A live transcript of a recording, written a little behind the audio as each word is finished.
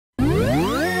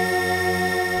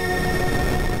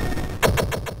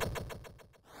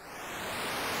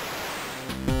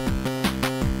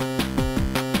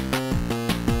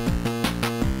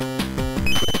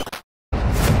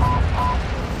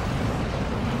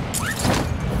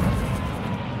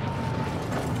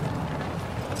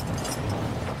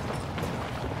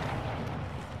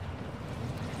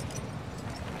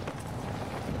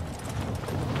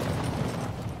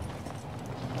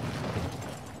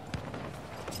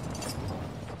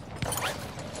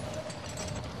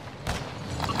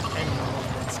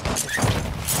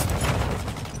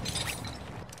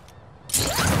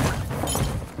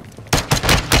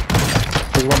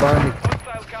behind me.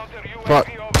 Hostile counter Fuck.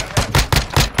 UAV overhead.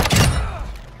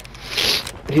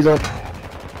 He's up.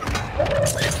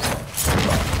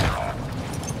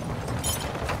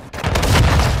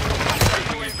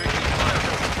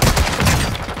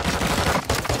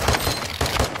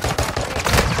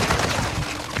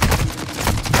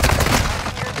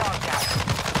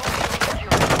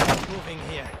 Moving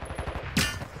here.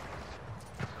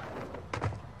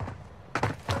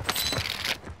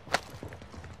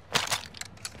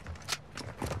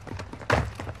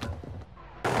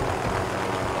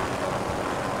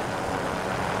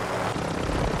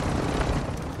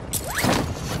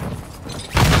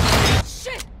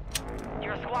 Shit!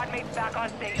 Your squad mate's back on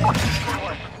station. Good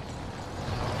work.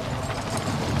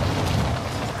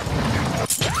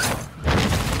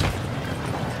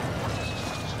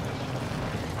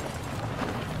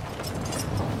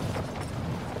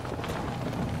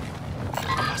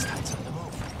 Hostiles on the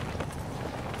move.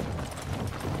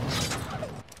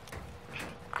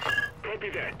 Copy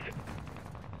that.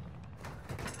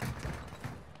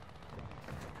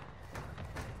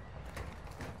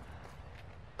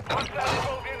 Hostile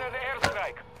called in an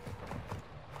airstrike.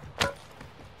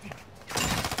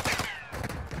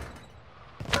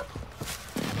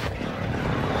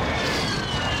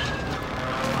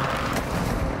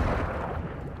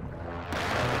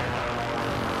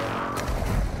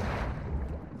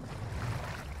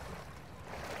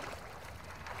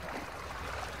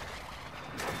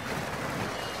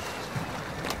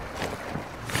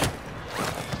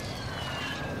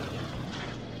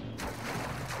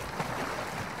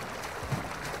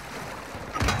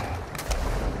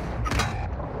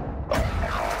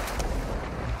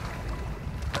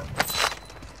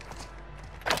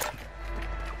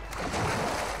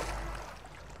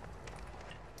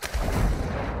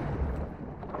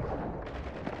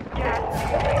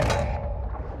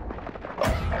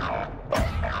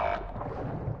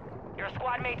 Your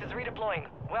squad mate is redeploying.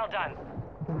 Well done.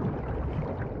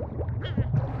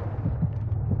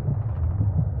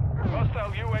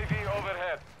 Hostile UAV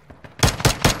overhead.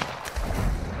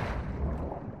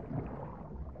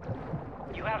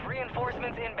 You have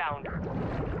reinforcements inbound.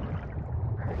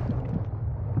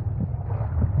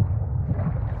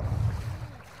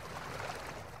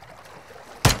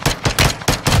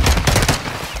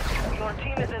 Your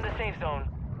team is in the safe zone.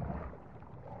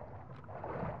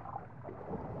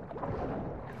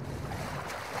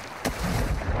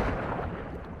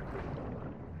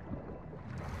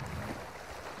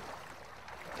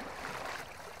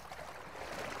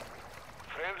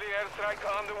 Friendly airstrike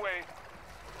on the way.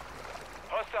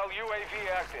 Hostile UAV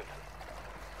active.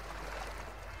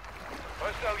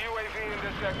 Hostile UAV in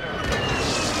the sector.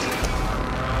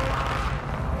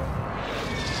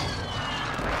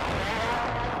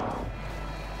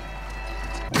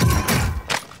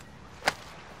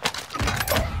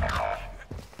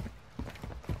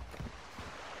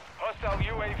 Hostile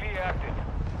UAV active.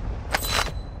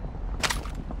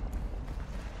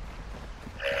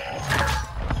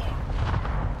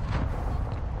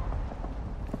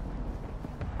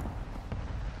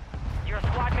 Your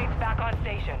squad mate's back on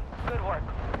station. Good work.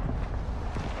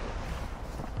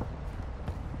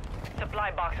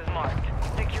 Supply boxes marked.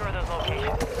 Secure those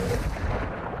locations.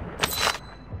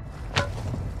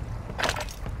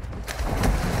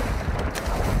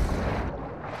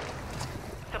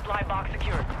 Supply box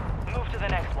secured. Move to the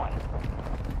next one.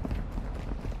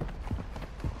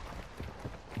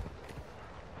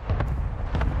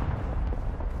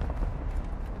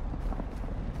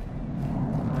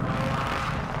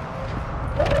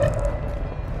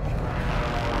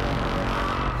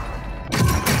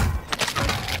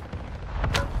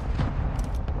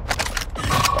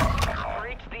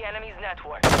 Breach the enemy's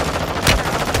network.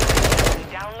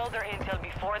 Download their intel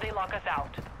before they lock us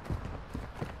out.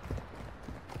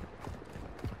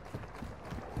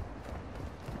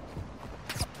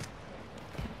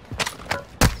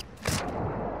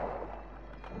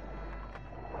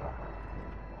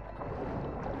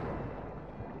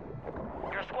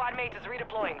 Your squad mate is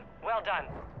redeploying. Well done.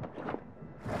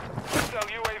 Hostile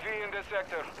UAV in the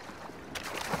sector.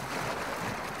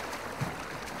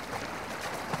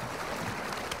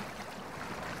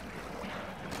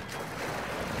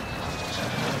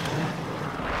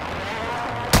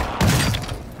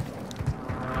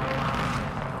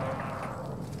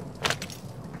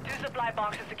 Two supply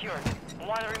boxes secured.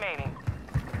 One remaining.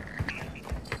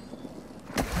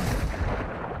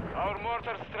 Our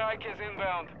mortar strike is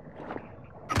inbound.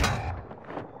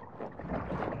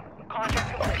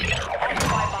 Contract complete. All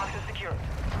supply boxes secured.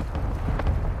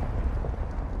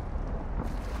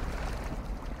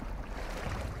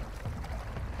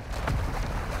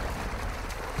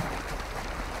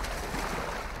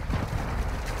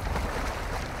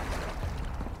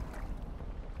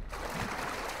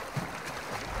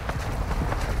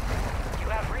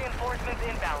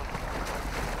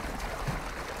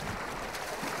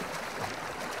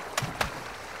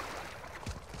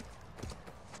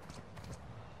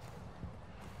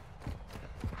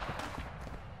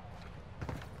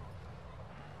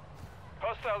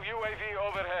 Hostile UAV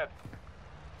overhead.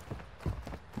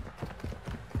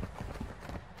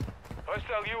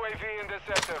 Hostile UAV in the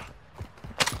sector.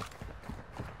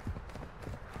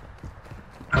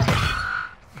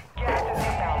 Gas is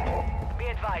inbound. Be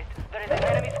advised, there is an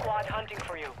enemy squad hunting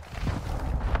for you.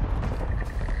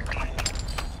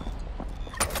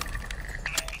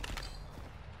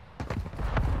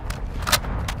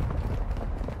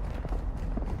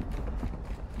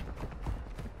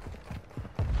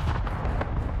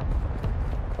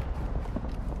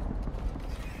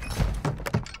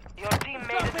 Your team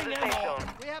made it to the safe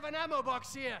zone. We have an ammo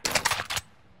box here.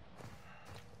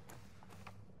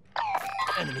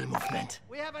 Enemy movement.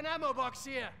 We have an ammo box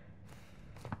here.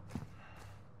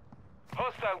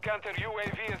 Hostile counter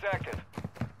UAV is active.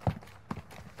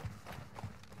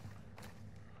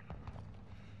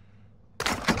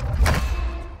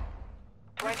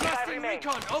 Requesting remain.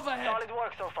 recon overhead. Solid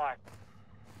work so far.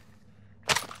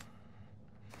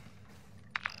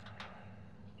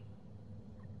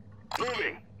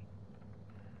 Moving.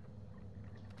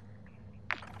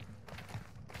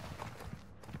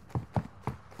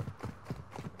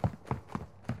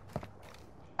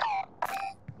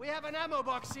 We have an ammo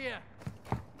box here.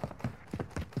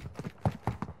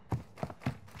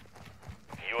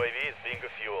 UAV is being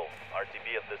refueled.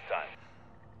 RTB at this time.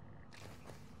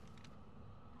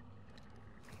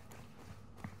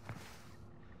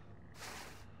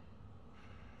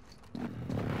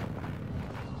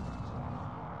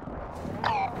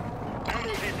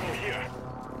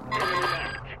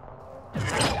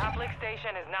 Uplink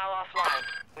station is now offline.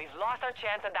 We've lost our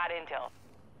chance at that intel.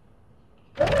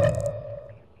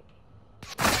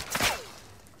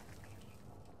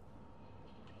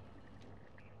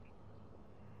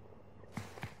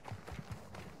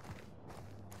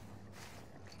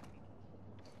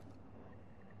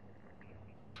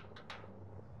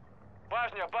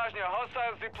 Bajnia,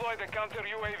 hostiles deploy the counter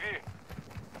UAV.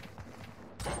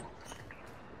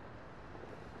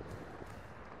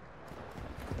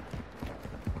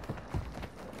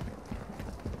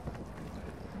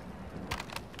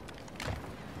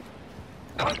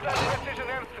 Hostile precision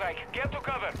airstrike. Get to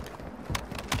cover.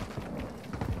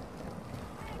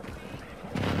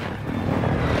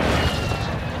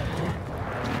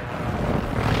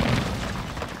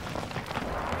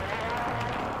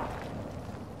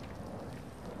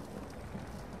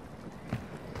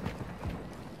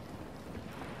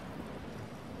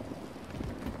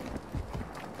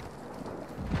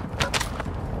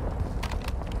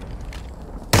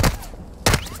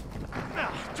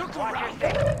 Took a Watch your round.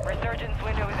 step. Resurgence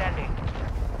window is ending.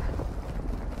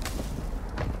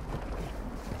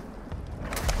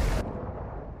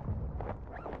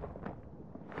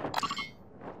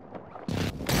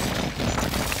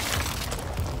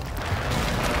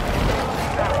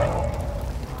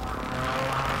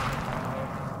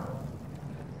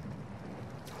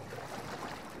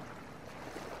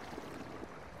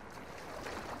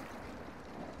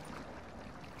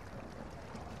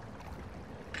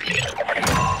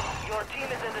 Your team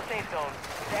is in the safe zone.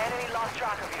 The enemy lost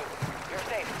track of you. You're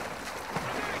safe.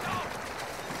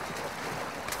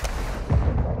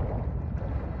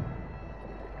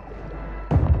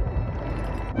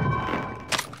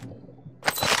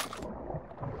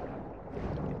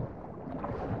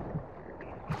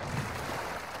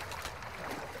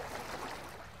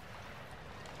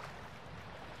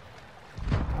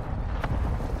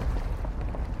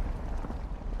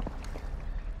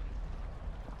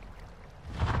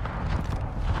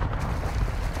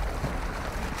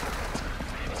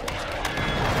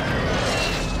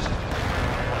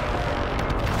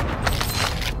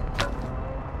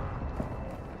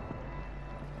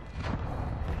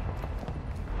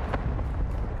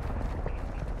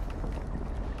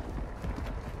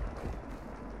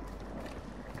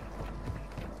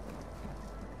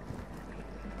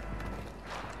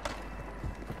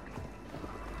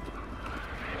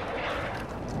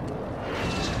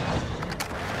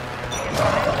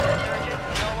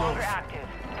 Resurgence no longer active.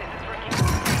 This is for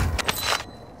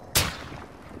keeping.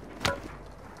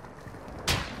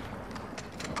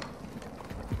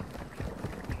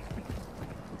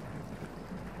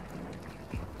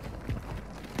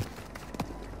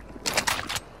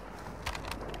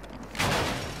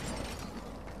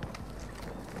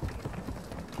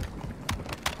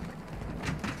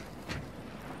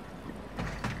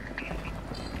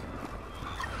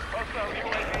 Hostile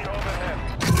UAV overhead.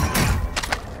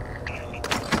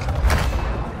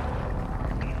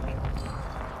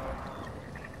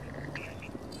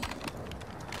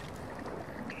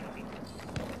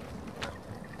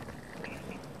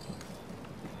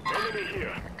 Enemy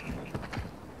here.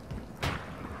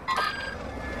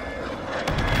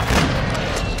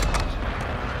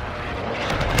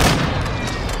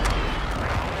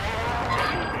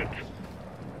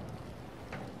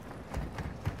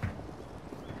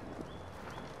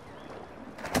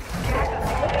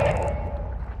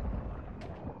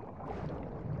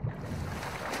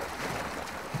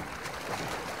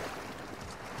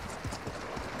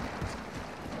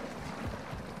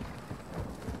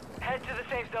 Head to the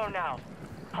safe zone now.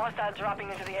 Hostiles dropping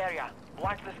into the area.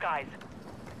 Watch the skies.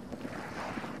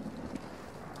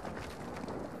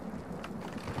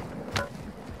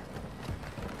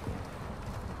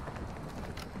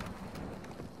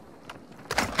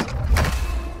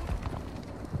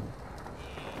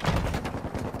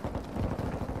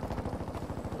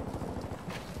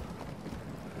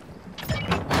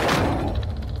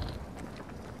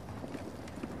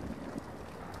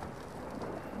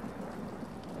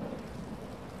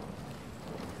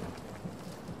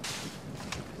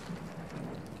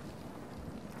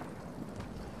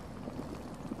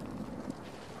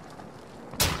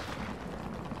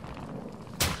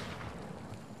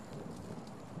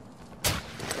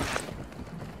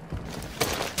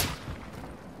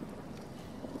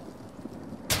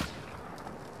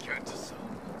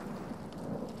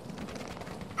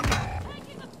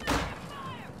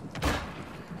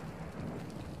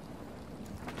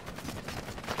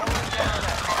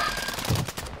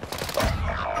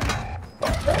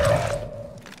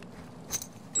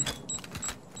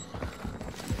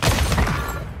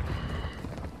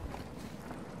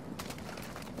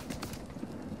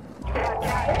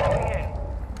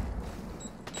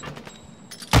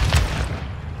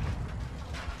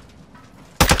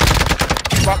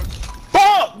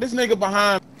 This nigga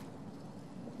behind.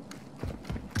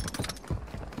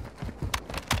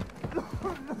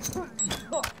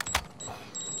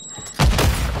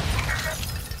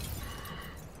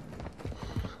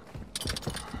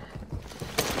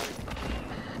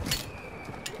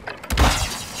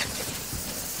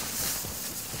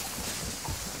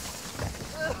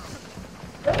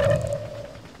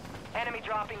 Enemy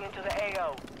dropping into the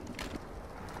AO.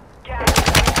 Gas.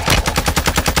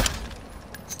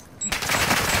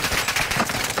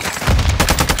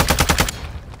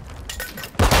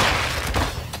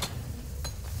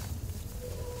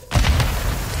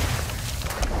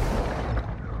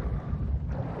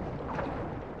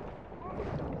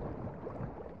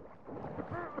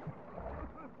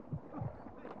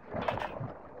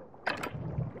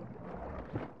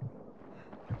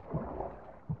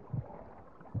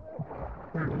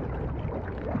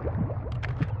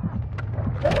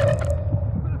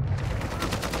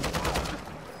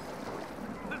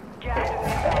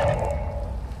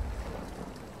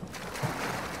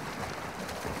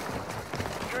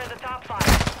 You're in the top 5.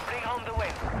 Bring home the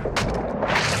win.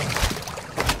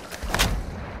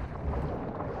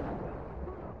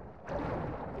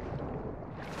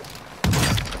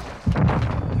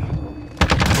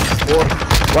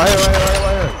 Right here.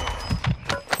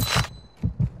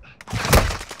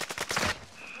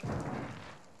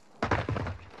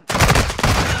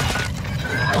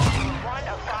 One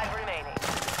of 5 remaining.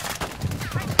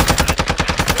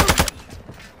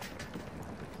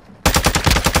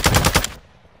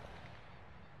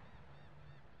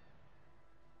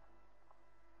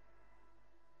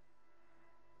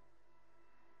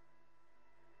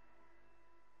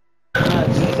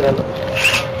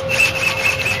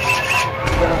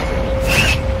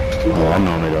 Oh, I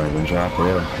normally don't even drop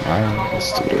there. Alright,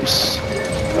 let's do this.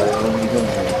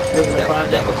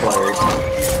 That requires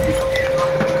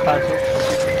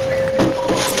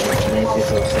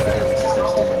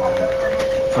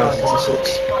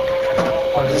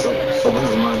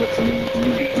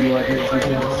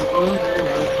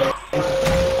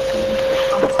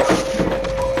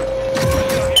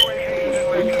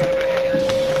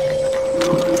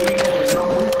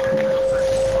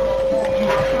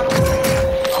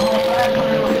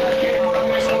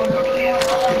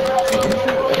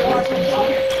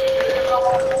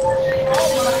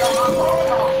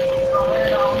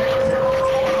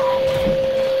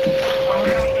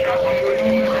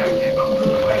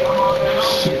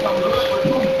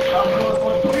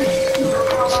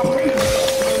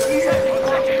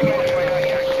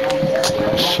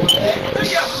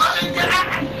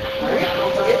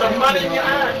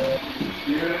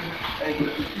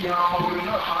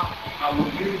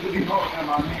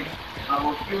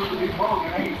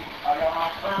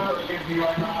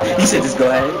He said just go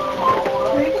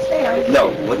ahead. No,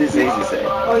 what did Zazie say?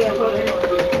 Oh yeah,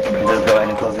 Just go ahead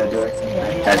and close that door.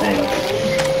 As in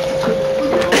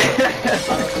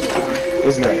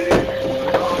what's that?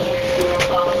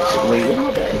 Wait,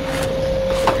 what is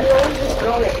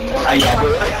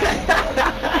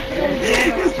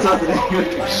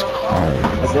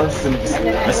that?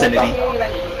 Vicinity.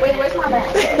 Wait, where's my bag?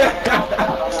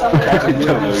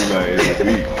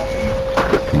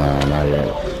 Nah, not yet.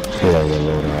 Feel like we're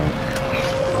loading out.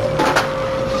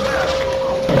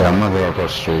 Yeah, I'm gonna go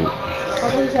across the street.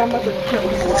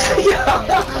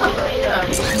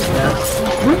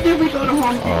 When did we go to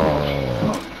Home? Oh.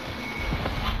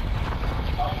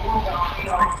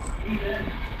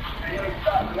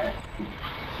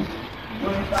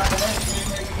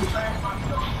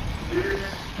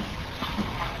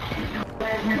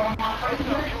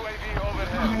 UAV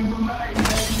overhead.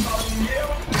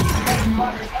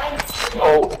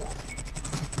 Oh.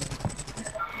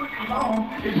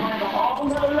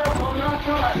 Hostile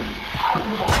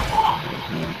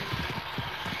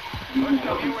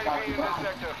UAV in this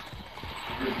sector.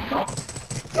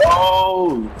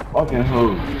 Oh, fucking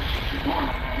who?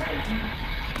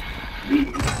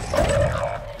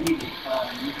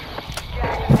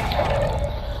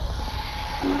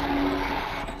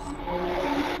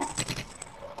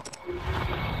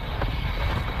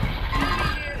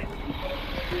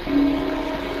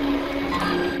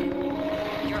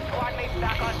 Your squad mates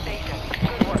back on station.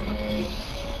 Good work.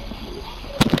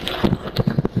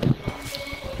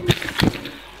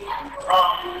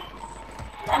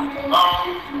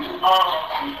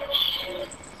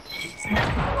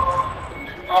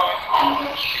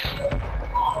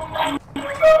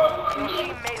 Your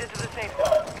team made it to the safe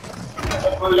zone.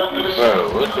 Bro,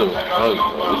 what the fuck, bro?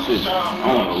 This is, I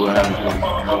don't know what happened to him.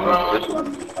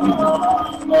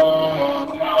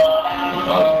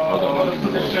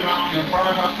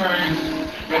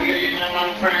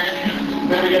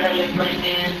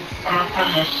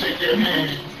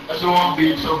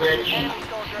 Enemy soldier.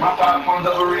 My platform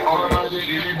delivery on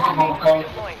deploying.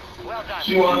 Well done.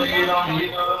 She wanna get on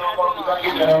me,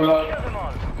 Kill them all.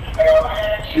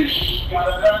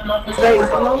 Like,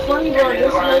 no funny, bro.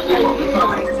 This part, I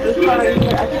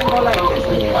can go like this.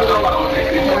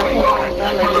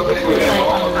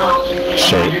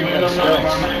 Shit.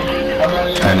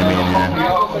 Enemy in here.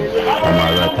 On my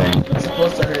left hand.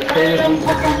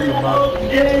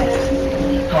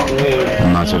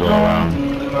 I'm not to go around.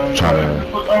 Try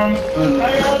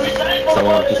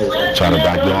to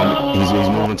backdoor him. He's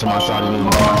moving to my side. He's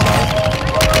moving to my side.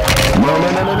 No.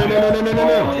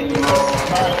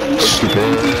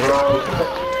 Stupid.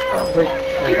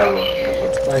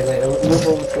 Like, move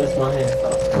over towards my hand.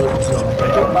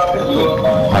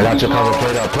 I got your cover.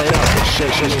 Play it up. Shit.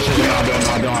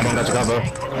 No, I don't got your cover.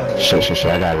 Shit. I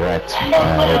got wrecked.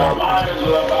 Hold up.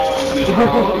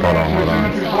 Hold on.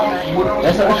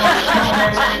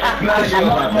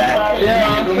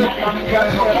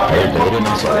 Hey, baby,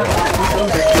 I'm sorry.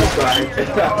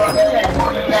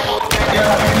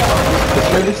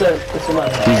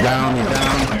 He's down.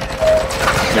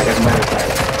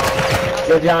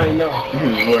 Yo, John, no.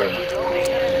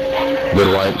 Good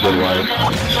white.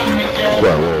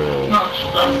 Whoa.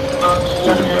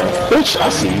 Bitch, I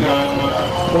see you.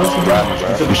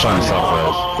 He's trying to sell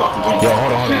fast. Yo,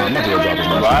 hold on. I'm not gonna drop his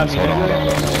knife. Hold on.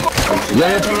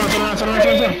 Yeah, turn around. I'm gonna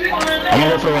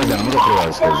go for the right down.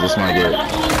 Cause this might get...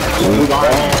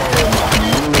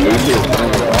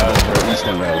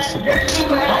 Instant res.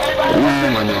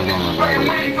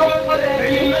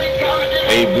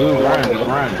 Hey, Blue, run.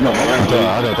 No, I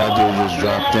thought that dude just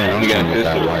dropped in. I'm trying to get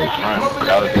that white.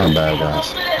 Not bad, guys.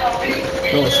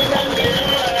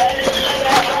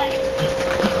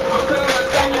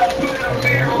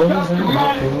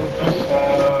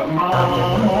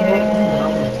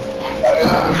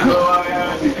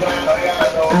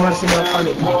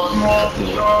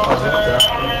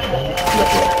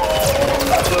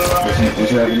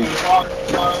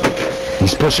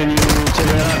 He's pushing you to the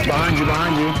left, behind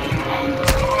you.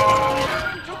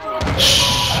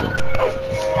 Shit.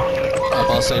 I'm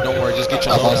about to say, don't worry, just get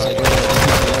your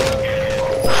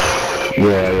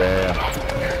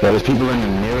Yeah, there's people in the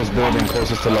nearest building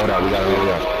closest to loadout. We gotta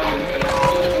hurry up.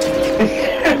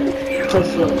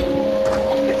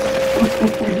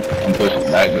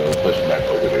 I'm pushing back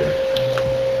over there.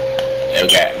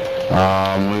 Okay.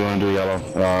 What we gonna do, yellow?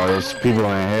 There's people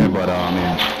in here, but I'm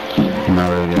not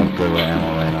really that good with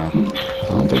ammo right now. I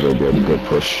don't think it'll be a good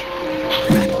push.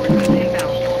 Give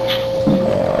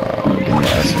me an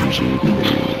SMG,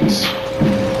 please.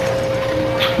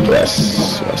 Yes.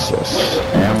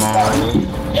 Ammo.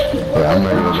 Yeah, I'm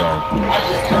ready to go.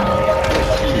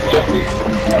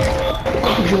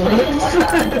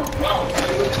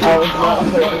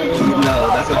 No,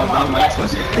 that's what my next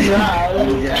question. I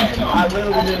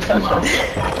literally didn't touch her.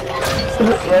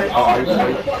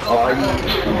 Are you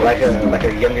like a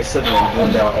younger sibling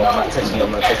who's not touching you,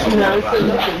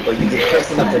 but you get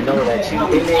close enough to know that you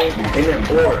in their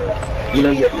aura,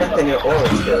 you're affecting their aura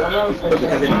still, but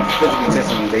because they're not physically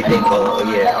touching you, they think, oh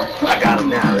yeah, I got them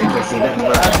now, they can't see nothing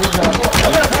but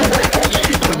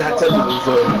they're not touching you,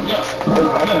 so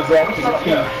that's exactly the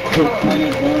key.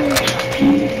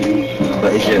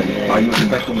 But are you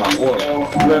affecting my aura?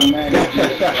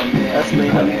 That's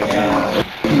made up.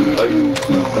 Are you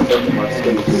affecting my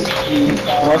skills? I'm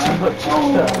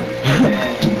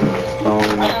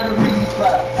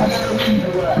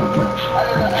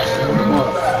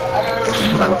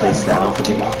gonna play Saddle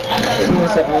for you.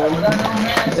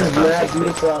 It's black,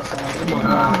 beautiful outside. Come on.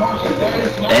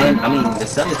 And I mean, the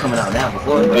sun is coming out now.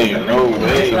 Before. Hey, no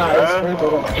way, It's not, it's bro.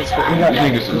 sprinkled on. It's sprinkled.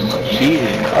 Niggas is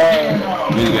cheating.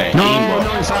 Niggas got No, aimbot.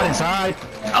 no, inside.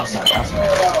 Outside.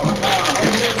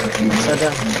 Sit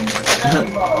down.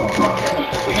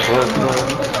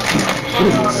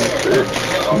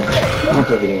 I'm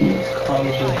taking it.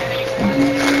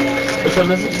 What's up,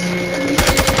 Mrs.?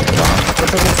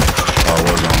 Oh,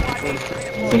 what's wrong? I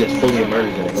think it's fully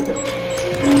immersed in it.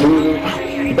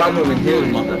 You got moving here,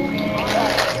 mother.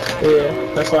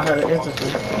 Yeah, that's why I had an interview.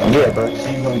 Yeah, bro.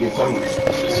 She's gonna get fired. You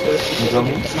feel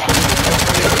me? You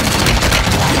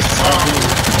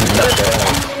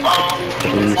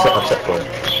set up for it.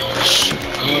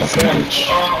 That's a bitch.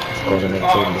 Goes in there too.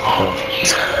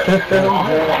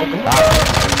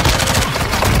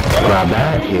 Grab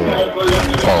that? Yeah.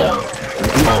 Oh.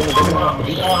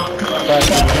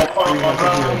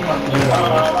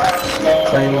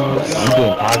 I'm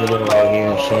doing positive out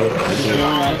here and shit.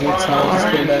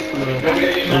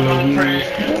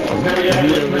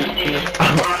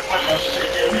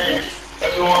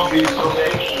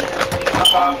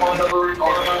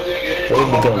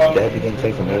 They begin to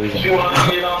take from everything. No,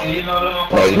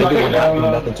 you didn't do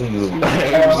nothing to you.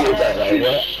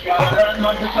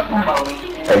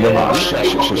 And then you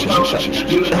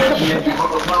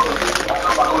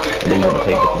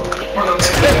take it.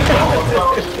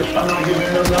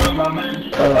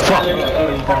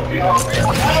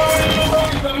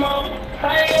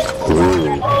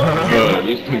 Bro,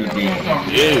 these niggas be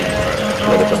big,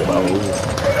 bro.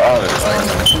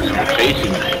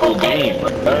 Chasing the whole game, bro.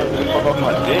 Fuck off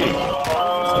my dick.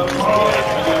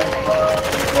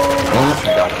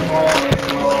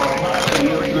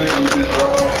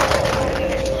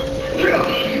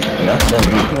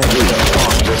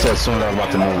 Just as soon as I was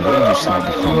about to move, where you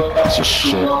sniping from? That's just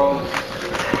shit.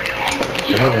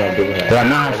 Did I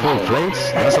not have full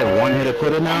plates? That's a one-hitter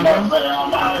quitter now, bro?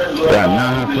 Did I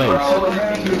not have plates?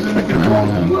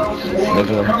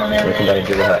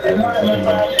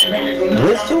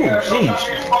 Liz too, jeez.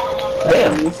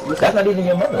 Damn, that's not even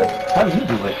your mother. How did you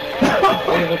do it?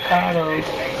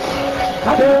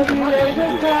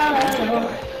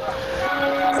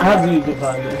 How do you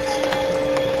define this?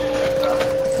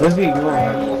 Let's be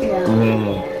ignored.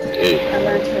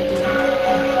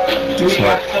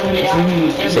 Smart.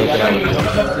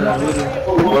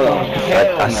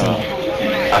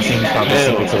 I see you found the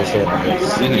secret to the shit.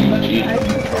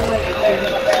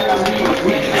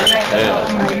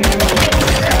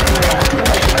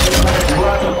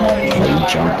 You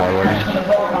jumped already?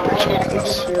 Bitch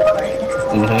ass.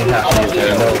 No,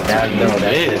 that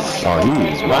is. Oh, he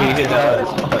is. Why you hit that?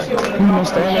 You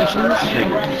understand that shit?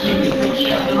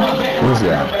 Who's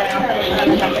that? We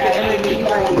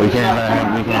can't let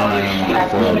him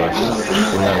foil us.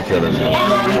 We gotta kill him.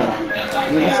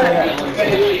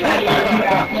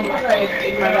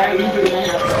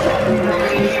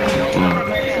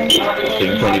 So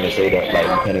you can't even say that, like,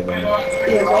 you can't even...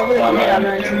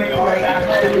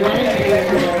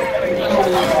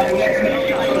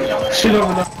 She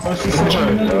don't know what she said. She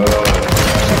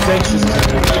thinks it's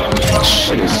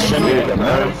Shit is weird,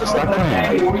 man. Stop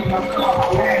playing.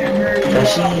 Does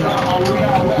she...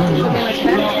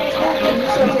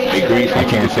 Hey, Grease, I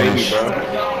can't finish. bro.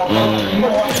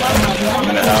 I'm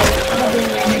in the house.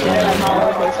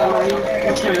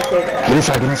 Get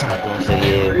inside, get inside. So,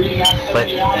 yeah. But...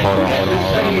 Hold on.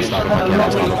 I'm gonna stop if I can.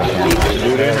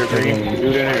 Dude in here, Green.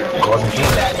 Dude in here.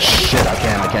 Shit, I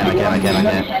can't. Get inside. Get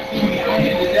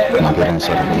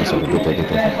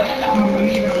there.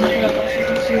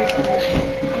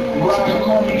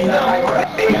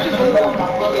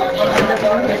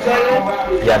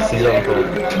 Yeah, she's on the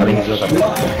phone. I think he's just on the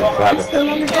phone. What happened?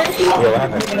 Yeah, what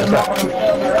happened? What's up?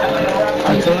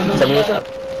 Tell me what's up.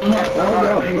 you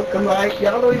looking like,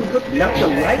 y'all don't even look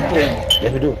nothing like them.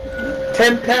 Yes, we do.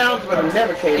 10 pounds would have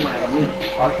never came out of me.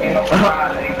 Okay.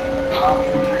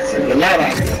 So you're not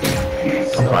acting.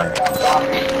 I'm fine.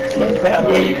 10 pounds.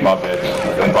 My bad.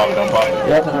 Don't pop it.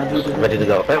 That's how I do this. Ready to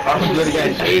go. I'm good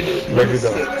again. Ready to go.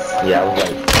 Yeah, I was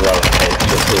like, well, hey,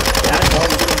 I told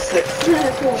him 6.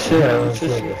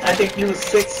 I think you was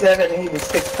 6'7" and he was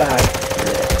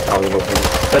 6'5". I was looking.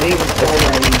 But he was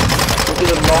taller than you. He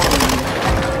was longer than you.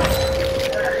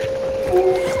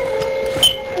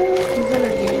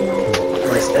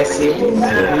 Respect you.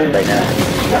 Right now.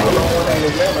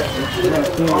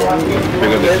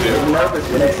 nervous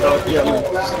when they start yelling.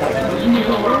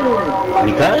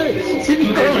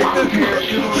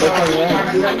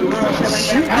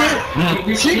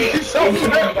 Because she gets so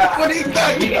nervous when he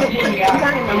got you.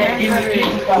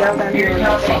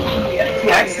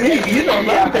 Actually, you don't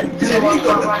know that.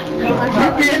 You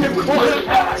be in the corner.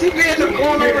 She be in the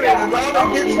corner over there.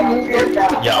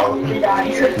 yo, the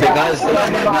guys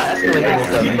not escalating with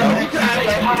them, you know?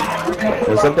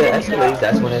 When something escalates,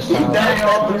 that's when it's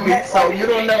time. So you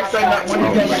don't never say nothing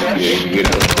when you get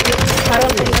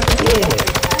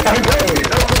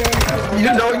you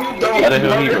know you don't. How the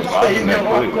hell he was boxing that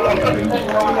quick?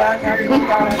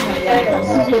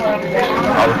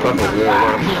 I was fucking real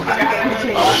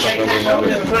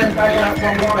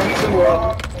well.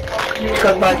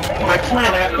 Because my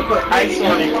client, I have to put ice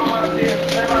on it.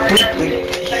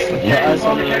 Yeah, ice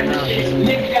on it right now.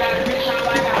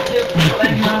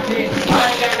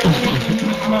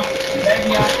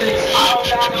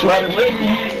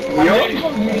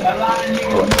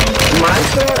 My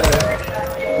son.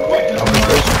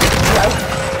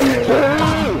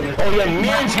 Oh yeah,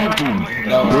 man, something.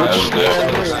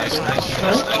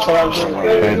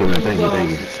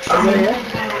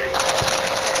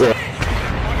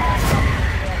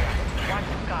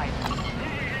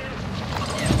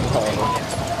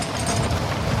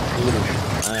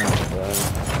 Thank you.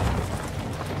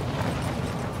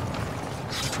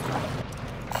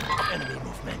 Enemy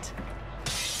movement.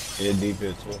 Yeah, deep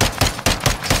hit too.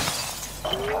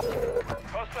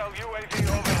 Hostile UAV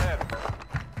overhead.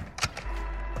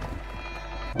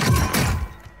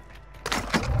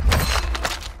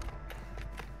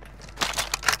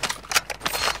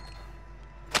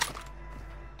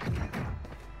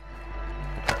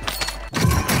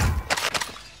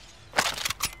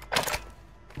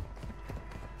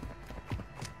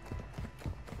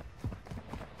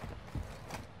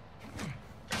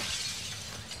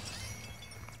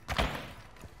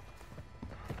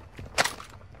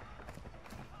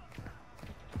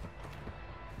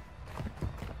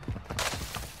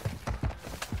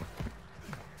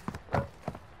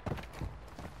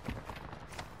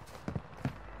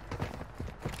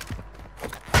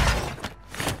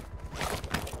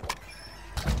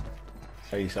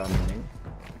 How you saw me, nigga?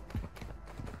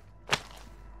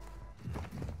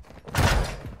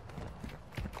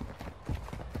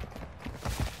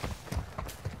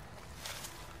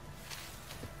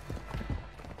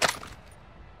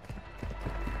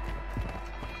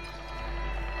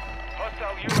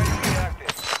 Hostile UAV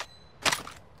active.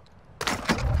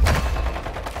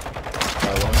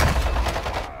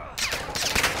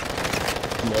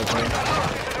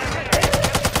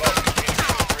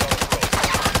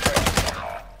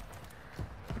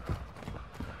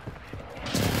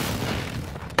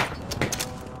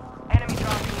 Enemy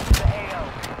dropping into the AO.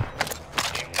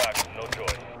 Impact, no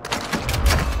choice.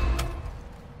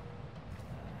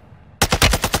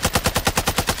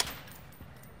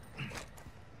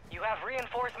 You have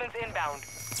reinforcements inbound.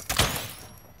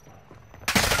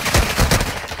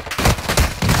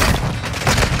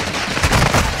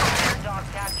 Dog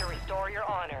tag to restore your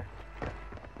honor.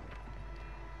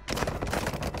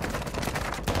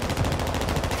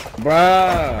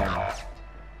 Bruh.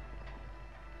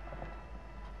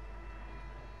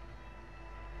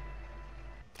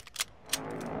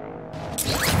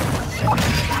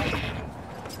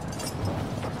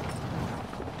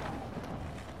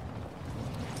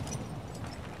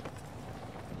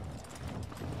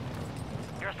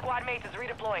 Your squad mate is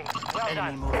redeploying. Well Enemy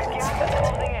done. movement. Gas is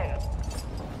closing in.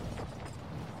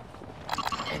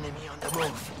 Enemy on the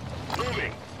move.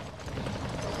 Moving.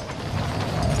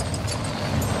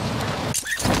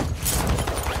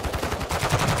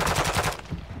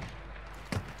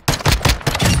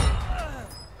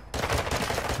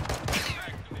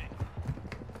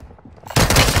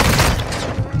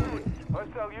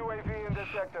 Hostile UAV in this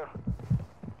sector.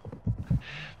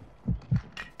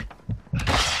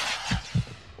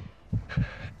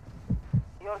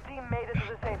 Your team made it to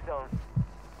the safe zone.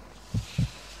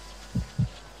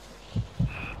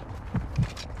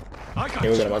 I got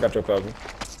Here we go. I got your cover.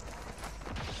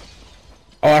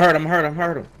 Oh, I heard him.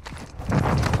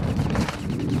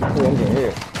 Oh, I'm getting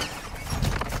hit.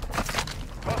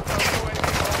 Hostile UAV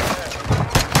overhead.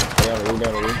 Down the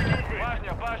roof.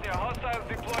 Bajnia, hostiles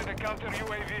deploy the counter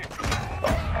UAV.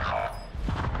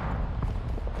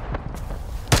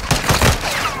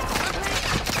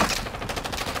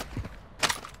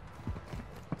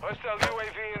 Hostile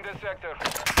UAV in this sector.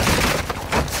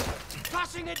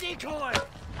 Flashing a decoy.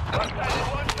 Hostile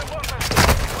launch the bomber.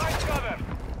 Find cover.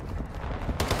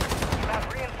 You have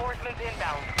reinforcements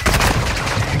inbound.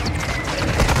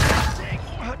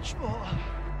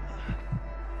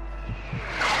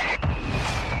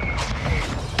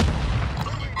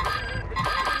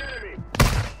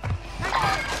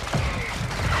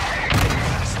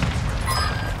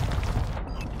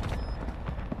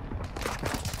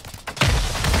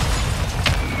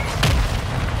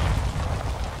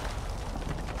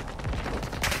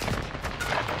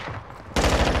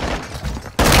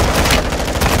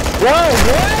 Whoa,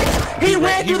 what? He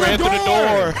ran through the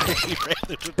door! He ran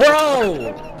through the door. Bro!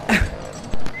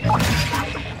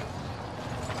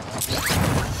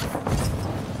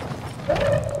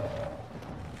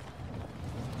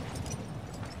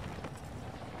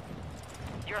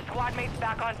 Your squad mates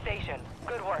back on station.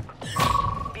 Good work.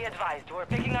 Be advised, we're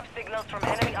picking up signals from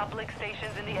enemy uplink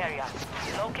stations in the area.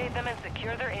 Locate them and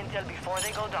secure their intel before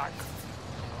they go dark.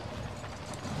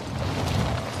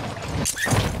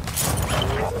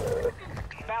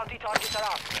 Bounty targets are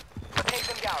up. Take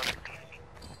them down.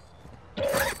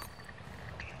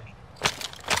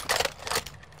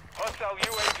 Hostile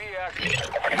UAV active.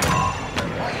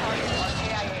 All targets are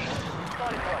KIA.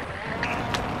 Solid work.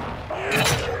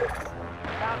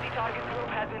 Bounty target group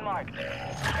has been marked.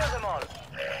 Kill them all.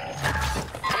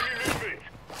 Enemy movement.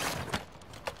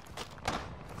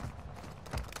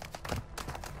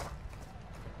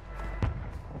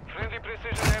 Friendly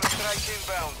precision airstrike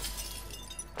inbound.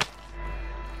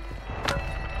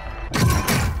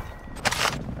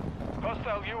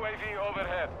 Hostile UAV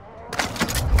overhead.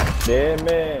 Dead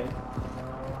man.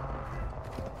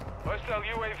 Hostile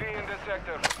UAV in the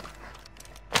sector.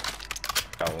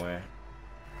 I win.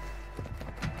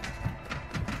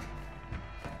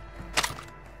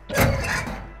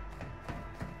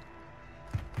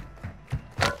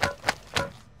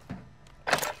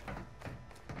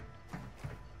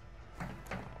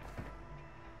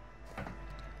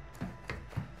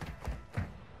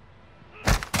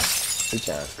 He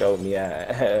trying to scope me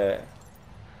out.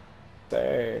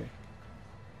 Third.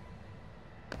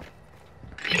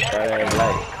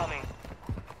 Incoming.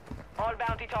 All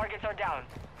bounty targets are down.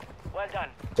 Well done.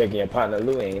 Taking your partner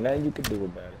Lou, ain't nothing you can do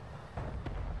about it.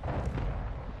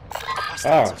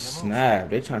 Oh snap!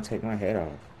 They trying to take my head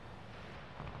off.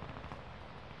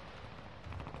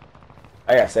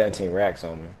 I got 17 racks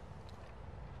on me.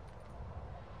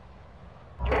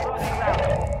 You're losing ground.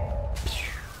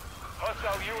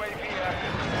 Hostile UAV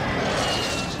active.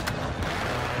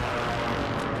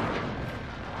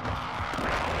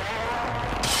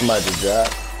 I'm about to drop.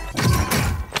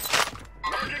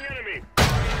 Marking enemy.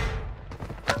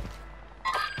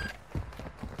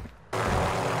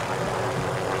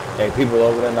 Hey, people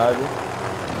over there, Nigel.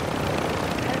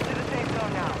 Head to the safe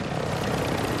zone now.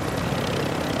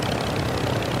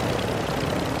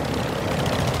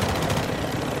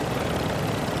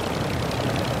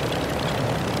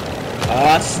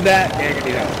 Ah, snap! Can't get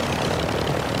it out.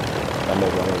 I'm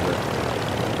over.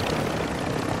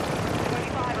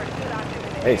 25 are still active in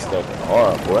the They still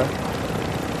hard, boy.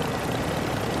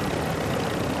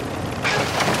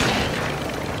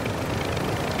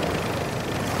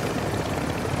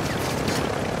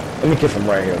 Let me kiss him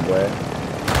right here, boy.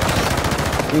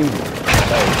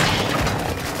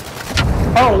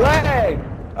 Oh, lag!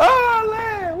 Oh,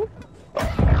 lag!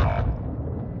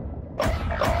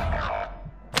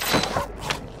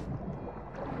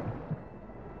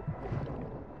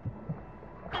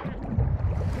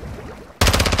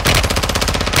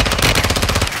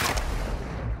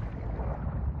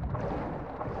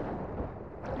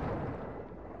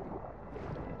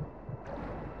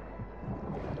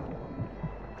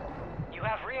 You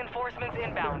have reinforcements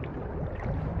inbound.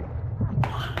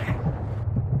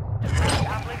 The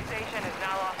uplink station is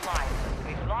now offline.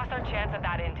 We've lost our chance at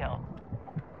that intel.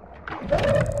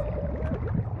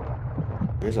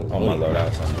 There's a my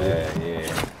loadout so bad, yeah.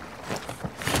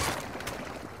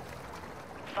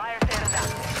 Fire sale is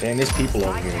active. Man, there's people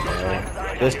over here,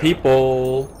 bro. There's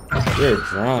people. They're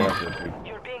drunk.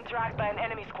 You're being tracked by an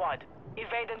enemy squad.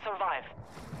 Evade and survive.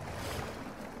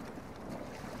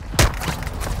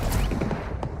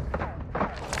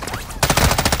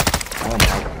 Oh my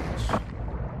gosh.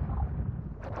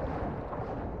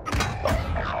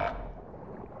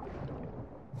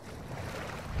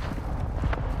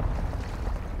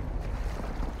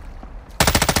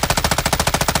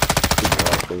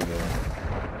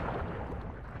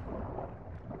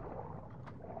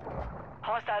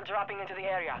 Hostile dropping into the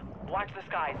area. Watch the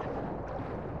skies.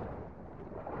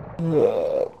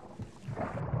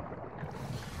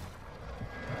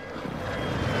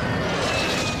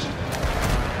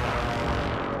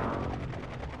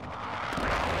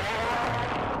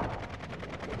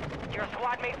 Your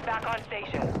squad mates back on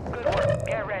station. Good work.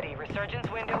 Get ready.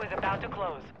 Resurgence window is about to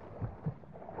close.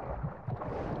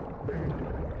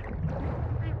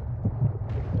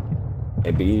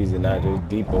 It'd be easy not just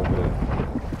deep over there.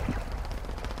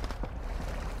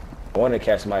 I want to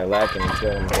catch my lacking and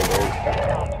tell him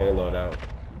to payload out.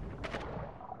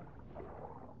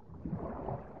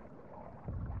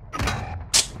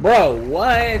 Bro,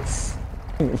 what?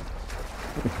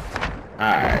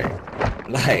 Alright.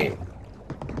 Like.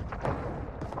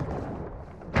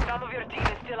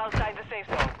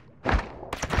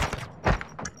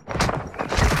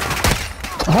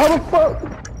 How the fuck?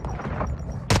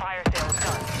 Fire sales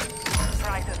done.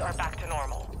 Prices are back to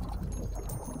normal.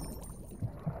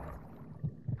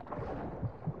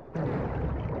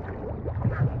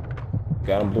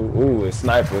 Got him blue. Ooh, it's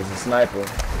sniper. It's a sniper.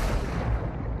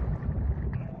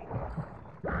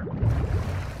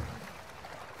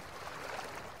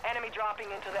 Enemy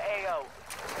dropping into the AO.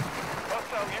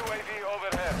 Hostile UAV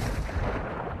overhead.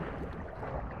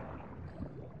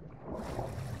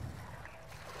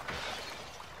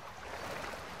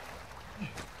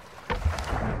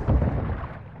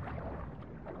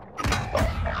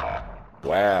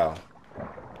 Wow.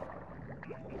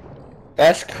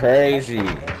 That's crazy.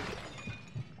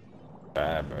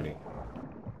 Bad, buddy.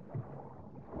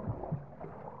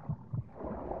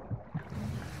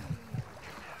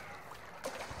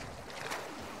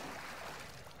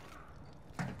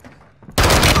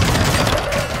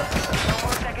 No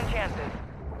more second chances.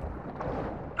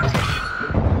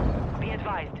 Be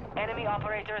advised, enemy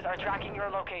operators are tracking your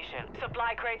location.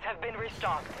 Supply crates have been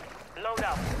restocked. Load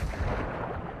up.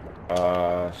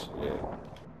 Shit.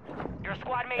 Your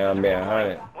squad mates I'm being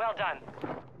hunted. well done.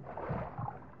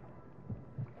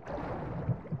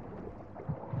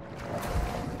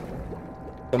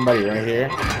 Somebody right here.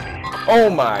 Oh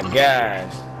my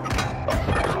gosh.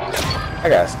 I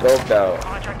got scoped out.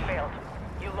 Contract failed.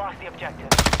 You lost the objective.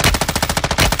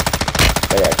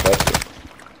 I got clutched.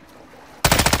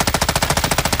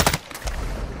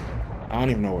 I don't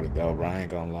even know where to go, bro. I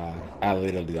ain't gonna lie. I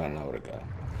literally don't know where to go.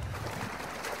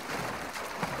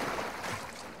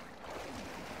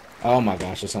 Oh my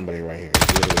gosh, there's somebody right here.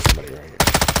 There's literally somebody right here.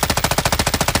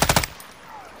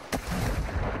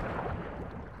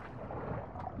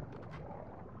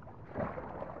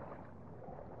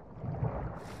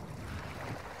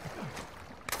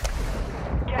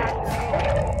 Gas is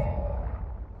moving.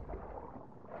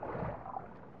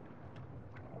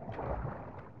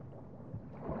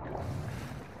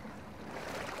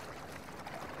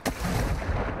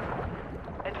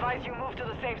 Advise you move to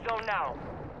the safe zone now.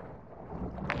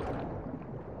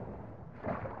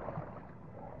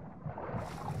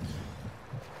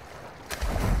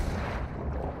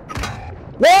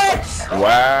 What?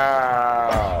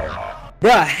 Wow.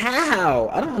 Bruh, how?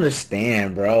 I don't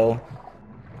understand, bro.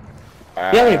 You know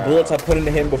how many bullets I put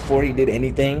into him before he did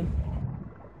anything?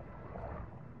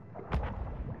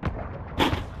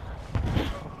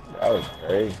 That was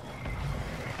crazy.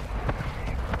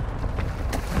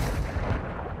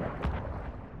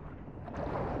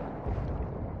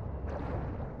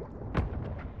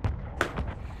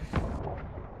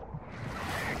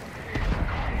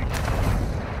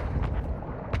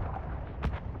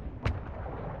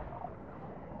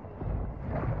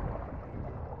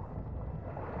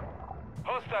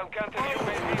 Hostile counter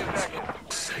UAV is active.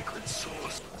 Sacred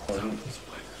source.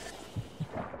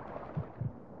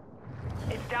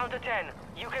 It's down to 10.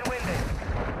 You can win this.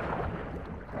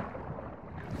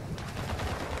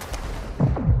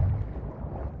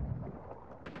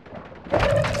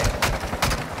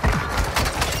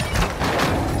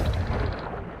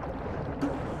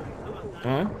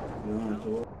 Huh?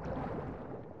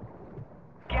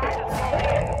 Gas is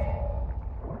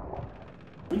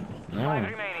moving in. 5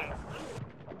 remaining.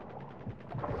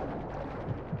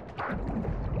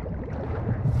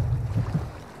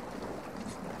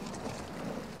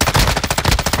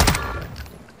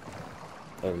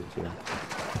 Only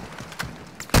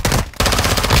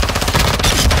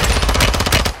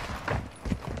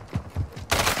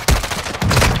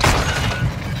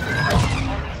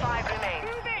 5 remain.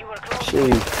 You were close.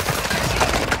 Jeez.